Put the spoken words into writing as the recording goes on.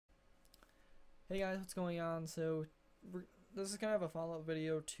Hey guys, what's going on? This is kind of a follow-up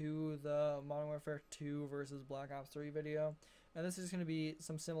video to the Modern Warfare 2 versus Black Ops 3 video, and this is going to be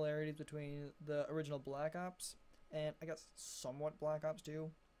some similarities between the original Black Ops and I guess somewhat Black Ops 2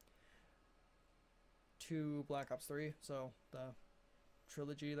 to Black Ops 3, so the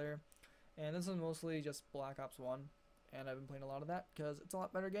trilogy there. And this is mostly just Black Ops 1, and I've been playing a lot of that because it's a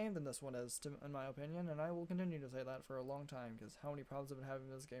lot better game than this one is, in my opinion, and I will continue to say that for a long time because how many problems I've been having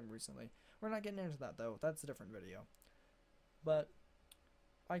with this game recently. We're not getting into that though, that's a different video. But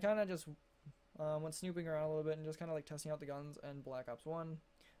I kind of just went snooping around a little bit and just kind of like testing out the guns in Black Ops 1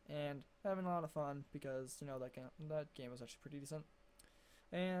 and having a lot of fun because, you know, that game was actually pretty decent.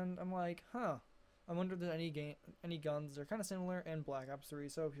 And I'm like, huh, I wonder if there's any guns that are kind of similar in Black Ops 3,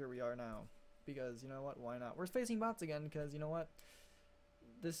 so here we are now. Because, you know what, why not? We're facing bots again because, you know what,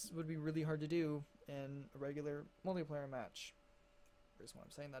 this would be really hard to do in a regular multiplayer match. The reason why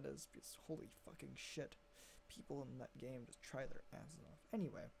I'm saying that is because holy fucking shit, people in that game just try their asses off.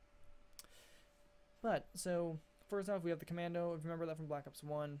 Anyway. But, so, first off we have the Commando. If you remember that from Black Ops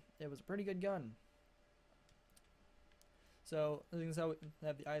 1, it was a pretty good gun. So, as you can tell, we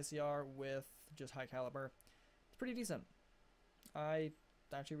have the ICR with just high caliber. It's pretty decent. I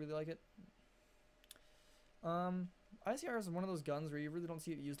actually really like it. ICR is one of those guns where you really don't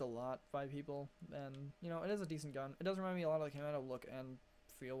see it used a lot by people, and you know, it is a decent gun. It does remind me a lot of the Commando look and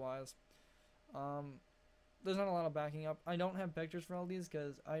feel wise. There's not a lot of backing up. I don't have pictures for all these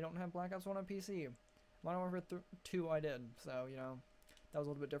because I don't have Black Ops 1 on PC. Modern Warfare 2 I did, so you know, that was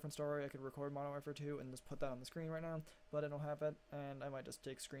a little bit different story. I could record Modern Warfare 2 and just put that on the screen right now, but I don't have it, and I might just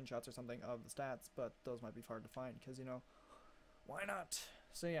take screenshots or something of the stats, but those might be hard to find because, you know, why not?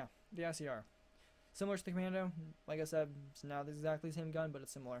 So yeah, the ICR. Similar to the Commando, like I said, it's not exactly the same gun, but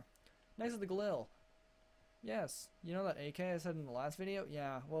it's similar. Next is the Galil. Yes, you know that AK I said in the last video?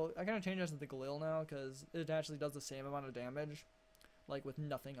 Yeah, well, I kind of changed it to the Galil now, because it actually does the same amount of damage, like with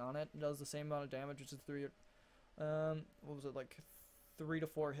nothing on it. It does the same amount of damage, which is what was it, like 3 to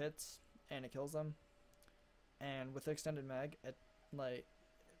 4 hits, and it kills them. And with the extended mag, it, like,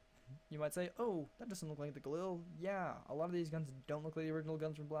 you might say, oh, that doesn't look like the Galil. Yeah, a lot of these guns don't look like the original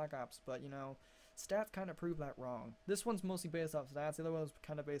guns from Black Ops, but, you know, stats kind of prove that wrong. This one's mostly based off stats, the other one was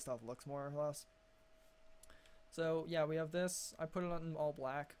kind of based off looks, more or less. So, yeah, we have this. I put it on all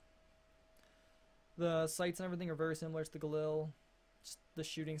black. The sights and everything are very similar to the Galil. Just the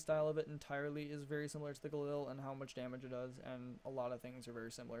shooting style of it entirely is very similar to the Galil and how much damage it does, and a lot of things are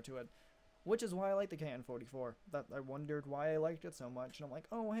very similar to it. Which is why I like the KN-44. That I wondered why I liked it so much, and I'm like,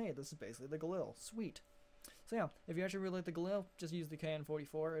 oh hey, this is basically the Galil. Sweet. So yeah, if you actually really like the Galil, just use the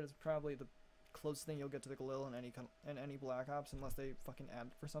KN-44. It is probably the closest thing you'll get to the Galil in any Black Ops, unless they fucking add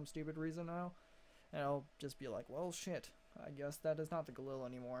it for some stupid reason now. And I'll just be like, well shit, I guess that is not the Galil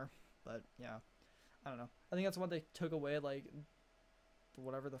anymore. But yeah, I don't know. I think that's what they took away, like,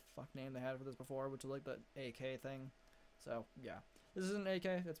 whatever the fuck name they had for this before, which is like the AK thing. So yeah. This is an AK,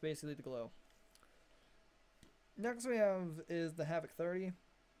 it's basically the Galil. Next we have is the Havoc 30,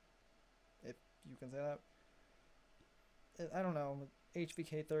 if you can say that. I don't know,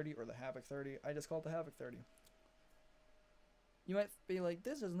 HVK 30 or the Havoc 30, I just call it the Havoc 30. You might be like,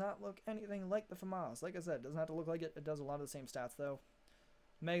 this does not look anything like the FAMAS. Like I said, it doesn't have to look like it, it does a lot of the same stats though.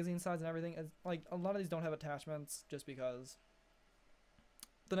 Magazine size and everything, is, like, a lot of these don't have attachments just because.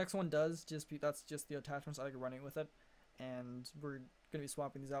 The next one does, that's just the attachments I like running with it. And we're going to be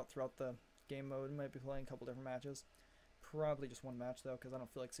swapping these out throughout the game mode. We might be playing a couple different matches. Probably just one match, though, because I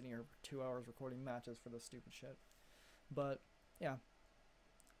don't feel like sitting here for 2 hours recording matches for this stupid shit. But, yeah.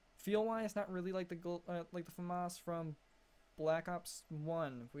 Feel-wise, not really like the FAMAS from Black Ops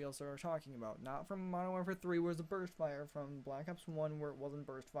 1 we also are talking about. Not from Modern Warfare 3, where it was a burst fire. From Black Ops 1, where it wasn't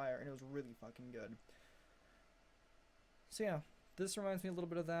burst fire, and it was really fucking good. So, yeah. This reminds me a little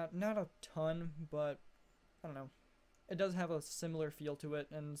bit of that. Not a ton, but I don't know. It does have a similar feel to it,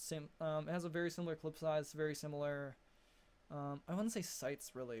 and it has a very similar clip size, very similar, I wouldn't say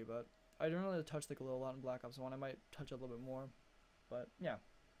sights really, but I don't really touch the Galil a lot in Black Ops 1, I might touch it a little bit more, but yeah.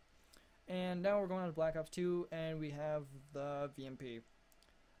 And now we're going on to Black Ops 2, and we have the VMP.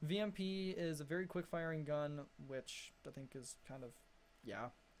 VMP is a very quick firing gun, which I think is kind of, yeah,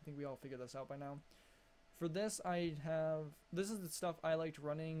 I think we all figured this out by now. For this, this is the stuff I liked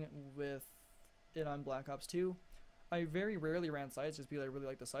running with it on Black Ops 2. I very rarely ran sights just because I really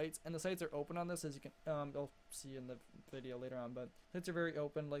like the sights, and the sights are open on this, as you can you'll see in the video later on, but sights are very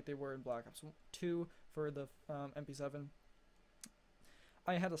open like they were in Black Ops 2 for the MP7.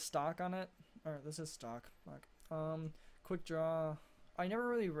 I had a stock on it, or this is stock, quick draw. I never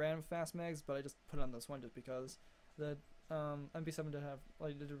really ran fast mags, but I just put it on this one just because the MP7 did have,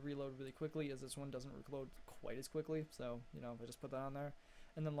 like, did reload really quickly, as this one doesn't reload quite as quickly, so, you know, I just put that on there.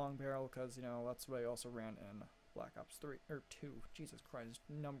 And then long barrel, because, you know, that's what I also ran in Black Ops 3, or 2, Jesus Christ,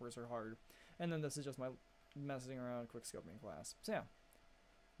 numbers are hard. And then this is just my messing around quick scoping class. So yeah,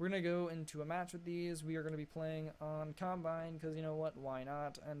 we're going to go into a match with these. We are going to be playing on Combine, because you know what, why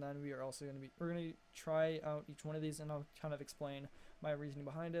not? And then we are also going to be, we're going to try out each one of these, and I'll kind of explain my reasoning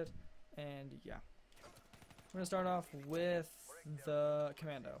behind it. And yeah, we're going to start off with the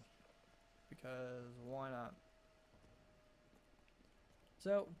Commando, because why not?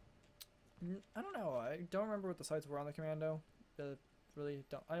 So, I don't know, I don't remember what the sights were on the Commando.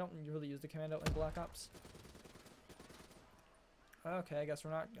 I don't really use the Commando in Black Ops. Okay, I guess we're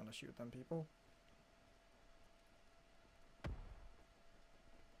not gonna shoot them people.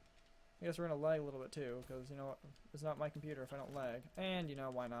 I guess we're gonna lag a little bit too, because you know what, it's not my computer if I don't lag. And you know,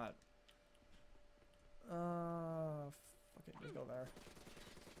 why not? Fuck it, just go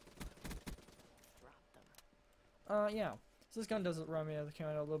there. Yeah. So this gun does remind me of the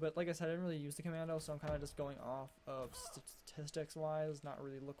Commando a little bit. Like I said, I didn't really use the Commando, so I'm kind of just going off of statistics-wise, not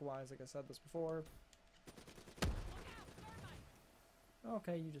really look-wise, like I said this before.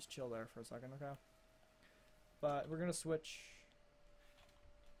 Okay, you just chill there for a second, okay? But we're gonna switch.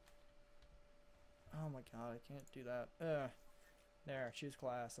 Oh my god, I can't do that. There, choose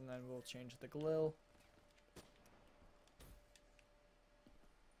class, and then we'll change the Galil.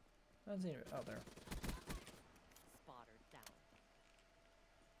 I haven't seen it out there.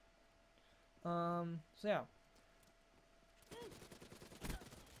 So yeah.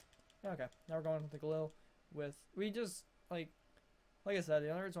 Yeah, okay. Now we're going with the Galil with, we just, like I said,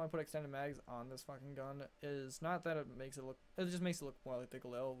 the only reason why I put extended mags on this fucking gun is not that it makes it look, it just makes it look more like the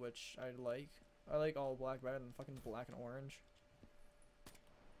Galil, which I like. I like all black better than fucking black and orange.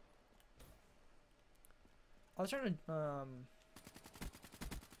 I was trying to,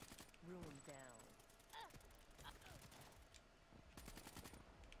 Ruin down.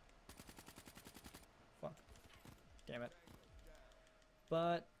 fuck. Damn it.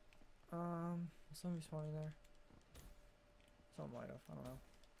 But, somebody spawning there. Something might have, I don't know.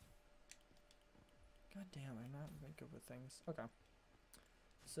 God damn, I'm not very good with things. Okay.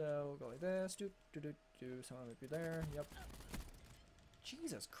 So, go like this. Someone might be there. Yep.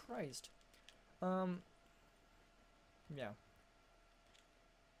 Jesus Christ. Yeah.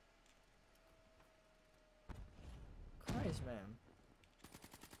 Christ, man.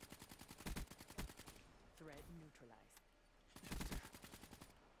 Threat neutralized.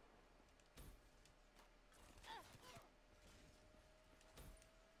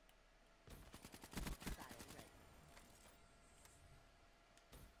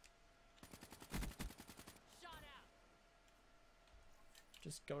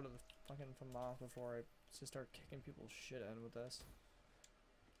 Just go to the fucking FAMAS before I just start kicking people's shit in with this.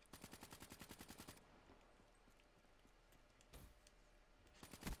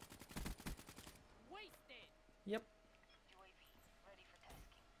 Wasted. Yep. UAV ready for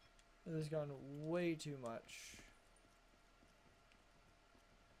tasking. This has gone way too much.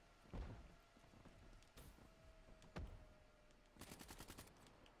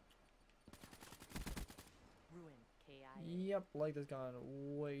 Ruin KIA. Yep, like this gone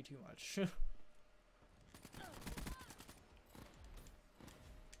way too much.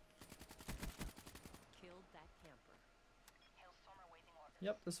 Killed that camper. Hailstorm awaiting orders.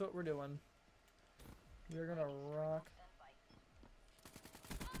 Yep, this is what we're doing. We're gonna rock.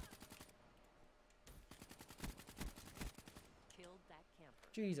 Killed that camper.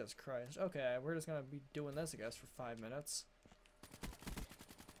 Jesus Christ. Okay, we're just gonna be doing this, I guess, for 5 minutes.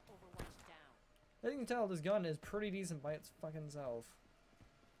 Overwatch down. As you can tell, this gun is pretty decent by its fucking self.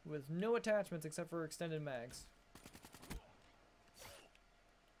 With no attachments except for extended mags.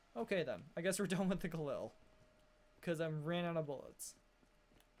 Okay then, I guess we're done with the Galil. Because I ran out of bullets.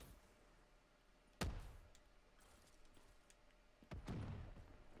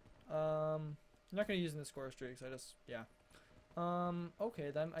 I'm not gonna use in the score streaks, I just, yeah.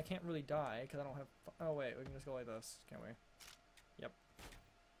 Okay then, I can't really die, because I don't have, oh wait, we can just go like this, can't we? Yep.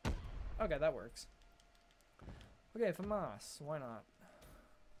 Okay, that works. Okay, FAMAS, why not?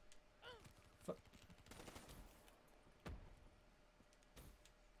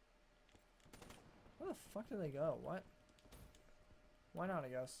 Where the fuck did they go? What? Why not, I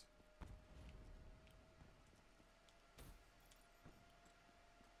guess?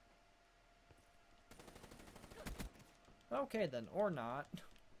 Okay then, or not.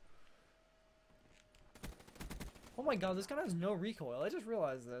 Oh my god, this gun has no recoil. I just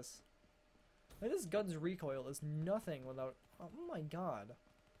realized this. Like, this gun's recoil is nothing without... Oh my god.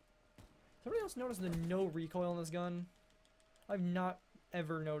 Somebody else notice the no recoil in this gun? I've not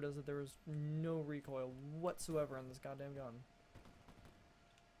ever noticed that there was no recoil whatsoever on this goddamn gun.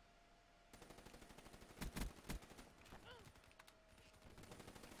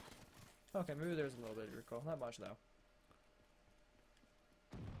 Okay, maybe there's a little bit of recoil. Not much, though.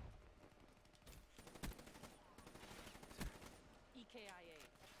 EKIA.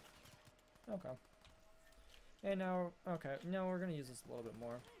 Okay. And now, okay, now we're gonna use this a little bit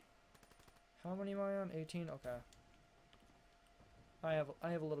more. How many am I on? 18? Okay. I have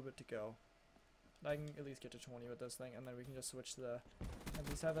a little bit to go. I can at least get to 20 with this thing, and then we can just switch to the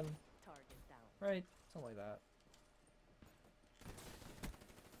MP7. Target down. Right, something like that.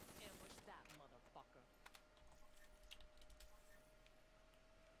 Ambush that motherfucker.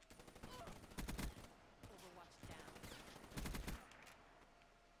 Overwatch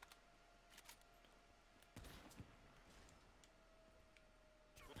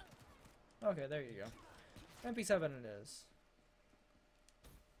down. Okay, there you go. MP7 it is.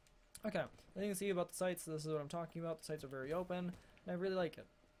 Okay, as you can see about the sights, this is what I'm talking about. The sights are very open, and I really like it.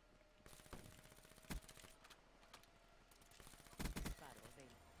 Battle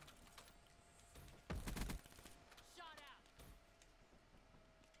available. Shot out.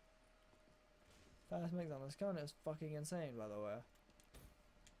 Fast mix on this gun is fucking insane, by the way.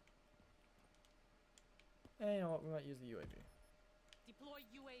 And you know what, we might use the UAV. Deploy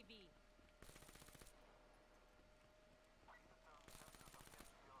UAV.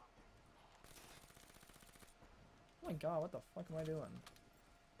 Oh my god, what the fuck am I doing?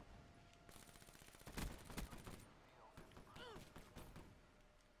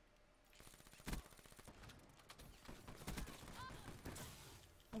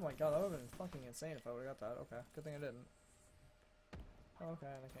 Oh my god, that would've been fucking insane if I would've got that. Okay, good thing I didn't. Okay,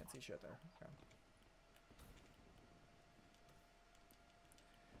 and I can't see shit there.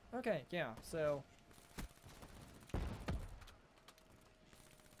 Okay. Okay, yeah, so...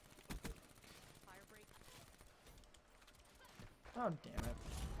 Fire break. Oh, damn it.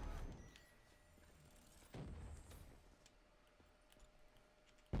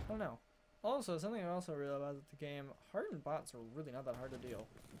 Oh no. Also, something I also realized with the game, hardened bots are really not that hard to deal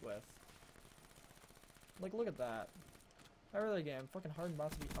with. Like, look at that. I really, again, fucking hardened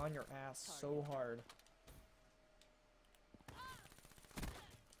bots be on your ass so hard.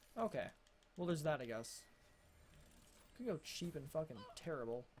 Okay. Well, there's that, I guess. Could go cheap and fucking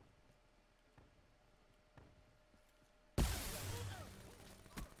terrible.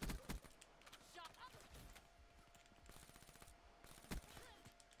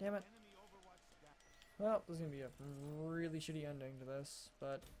 Damn it. Well, there's gonna be a really shitty ending to this,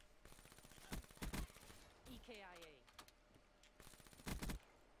 but... EKIA.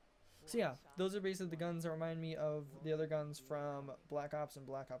 So yeah, those are basically the guns that remind me of the other guns from Black Ops and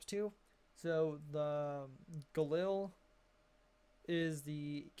Black Ops 2. So the Galil is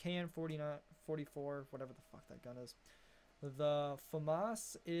the KN-49, 44, whatever the fuck that gun is. The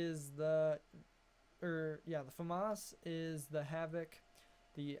FAMAS is the... the FAMAS is the Havoc.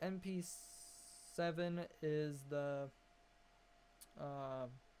 The MP7 is the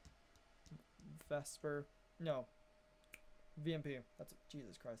Vesper. No, VMP. That's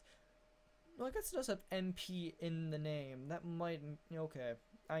Jesus Christ. Well, I guess it does have MP in the name. That might. Okay,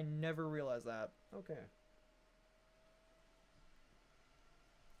 I never realized that. Okay.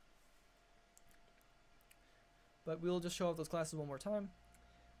 But we'll just show off those classes one more time,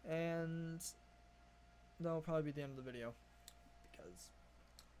 and that'll probably be the end of the video because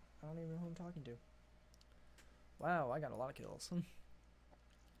I don't even know who I'm talking to. Wow, I got a lot of kills.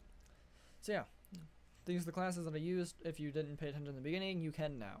 So yeah, these are the classes that I used. If you didn't pay attention in the beginning, you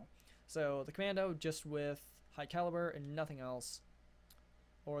can now. So the Commando just with high caliber and nothing else.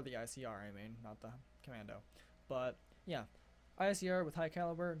 Or the ICR, I mean, not the Commando. But yeah, ICR with high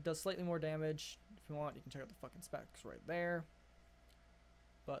caliber does slightly more damage. If you want, you can check out the fucking specs right there.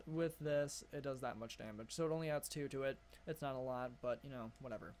 But with this, it does that much damage. So it only adds 2 to it. It's not a lot, but you know,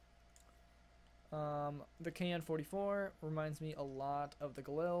 whatever. The KN-44 reminds me a lot of the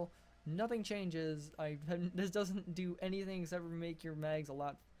Galil. Nothing changes. This doesn't do anything except for make your mags a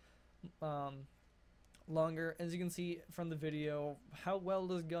lot longer. As you can see from the video, how well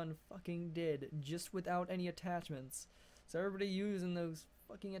this gun fucking did just without any attachments. So everybody using those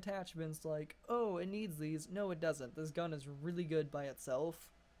fucking attachments like, oh, it needs these. No, it doesn't. This gun is really good by itself.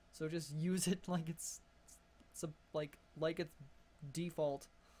 So just use it like it's like it's default.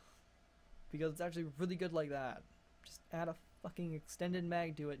 Because it's actually really good like that. Just add a fucking extended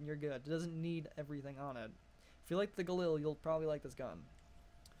mag to it and you're good. It doesn't need everything on it. If you like the Galil, you'll probably like this gun.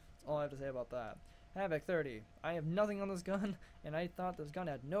 That's all I have to say about that. Havoc 30. I have nothing on this gun, and I thought this gun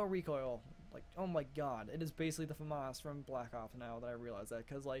had no recoil. Like, oh my god, it is basically the FAMAS from Black Ops now that I realize that.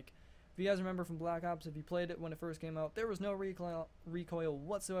 Because, like, if you guys remember from Black Ops, if you played it when it first came out, there was no recoil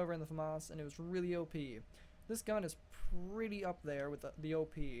whatsoever in the FAMAS, and it was really OP. This gun is pretty up there with the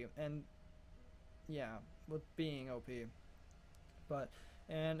OP, and yeah, with being OP. But,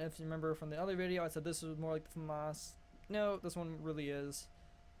 and if you remember from the other video, I said this was more like the FAMAS. No, this one really is.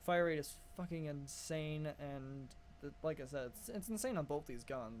 Fire rate is fucking insane, and like I said, it's insane on both these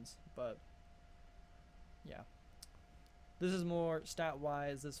guns, but yeah. This is more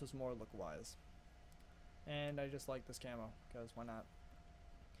stat-wise, this was more look-wise. And I just like this camo, because why not?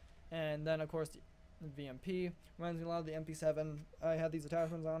 And then, of course, the VMP reminds me a lot of the MP7. I had these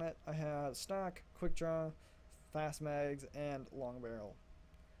attachments on it. I had stock, quick draw, fast mags, and long barrel.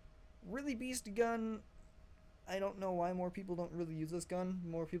 Really beast gun. I don't know why more people don't really use this gun.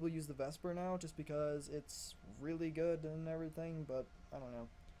 More people use the Vesper now, just because it's really good and everything, but I don't know.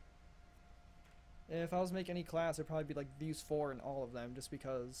 If I was to make any class, it'd probably be like these four and all of them, just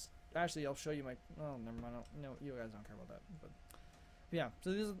because. Actually, I'll show you my. Oh, never mind. No, you guys don't care about that. But yeah,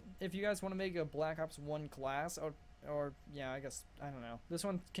 so this is, if you guys want to make a Black Ops 1 class, or yeah, I guess I don't know. This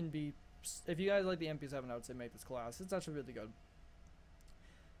one can be. If you guys like the MP7, I would say make this class. It's actually really good.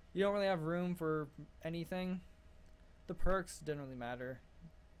 You don't really have room for anything. The perks didn't really matter.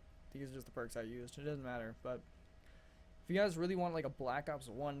 These are just the perks I used. It doesn't matter, but. If you guys really want like a Black Ops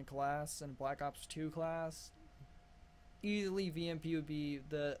 1 class and Black Ops 2 class, easily VMP would be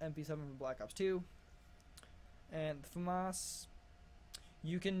the MP7 from Black Ops 2. And FAMAS,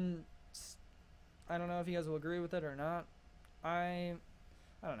 you can, I don't know if you guys will agree with it or not. I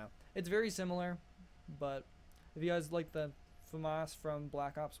don't know. It's very similar, but if you guys like the FAMAS from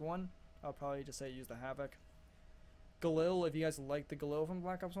Black Ops 1, I'll probably just say use the Havoc. Galil, if you guys like the Galil from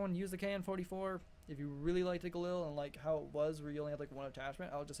Black Ops 1, use the KN44. If you really like the Galil and like how it was where you only had like one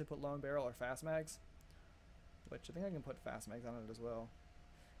attachment, I'll just say put long barrel or fast mags. Which I think I can put fast mags on it as well.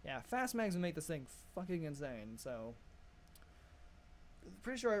 Yeah, fast mags would make this thing fucking insane, so.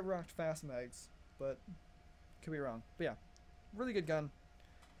 Pretty sure I rocked fast mags, but could be wrong. But yeah, really good gun.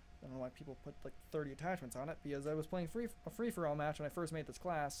 I don't know why people put like 30 attachments on it, because I was playing a free-for-all match when I first made this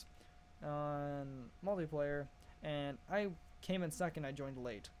class on multiplayer, and I came in second. I joined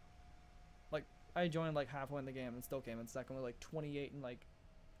late. Like, I joined like halfway in the game and still came in second with like 28 and like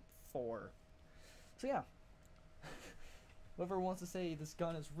 4. So yeah. Whoever wants to say this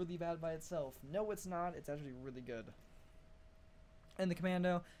gun is really bad by itself, no it's not, it's actually really good. And the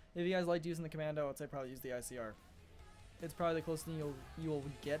Commando, if you guys liked using the Commando, I'd say probably use the ICR. It's probably the closest thing you'll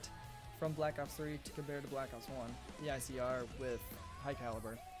get from Black Ops 3 to compare to Black Ops 1. The ICR with high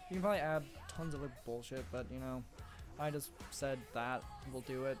caliber. You can probably add tons of other bullshit, but you know, I just said that we'll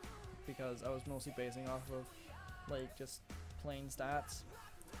do it because I was mostly basing off of like just plain stats,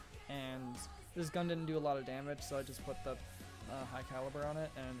 and this gun didn't do a lot of damage, so I just put the high caliber on it,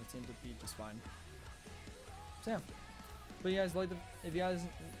 and it seemed to be just fine. So yeah, but you guys like if you guys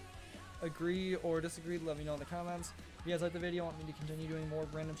agree or disagree, let me know in the comments. If you guys like the video, want me to continue doing more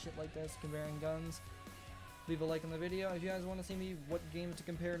random shit like this, comparing guns, leave a like on the video. If you guys want to see me what games to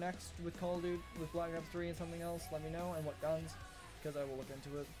compare next with Call of Duty, with Black Ops 3 and something else, let me know, and what guns, because I will look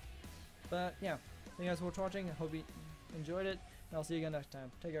into it. But yeah, thank you guys for watching. I hope you enjoyed it, and I'll see you again next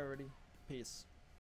time. Take care, everybody. Peace.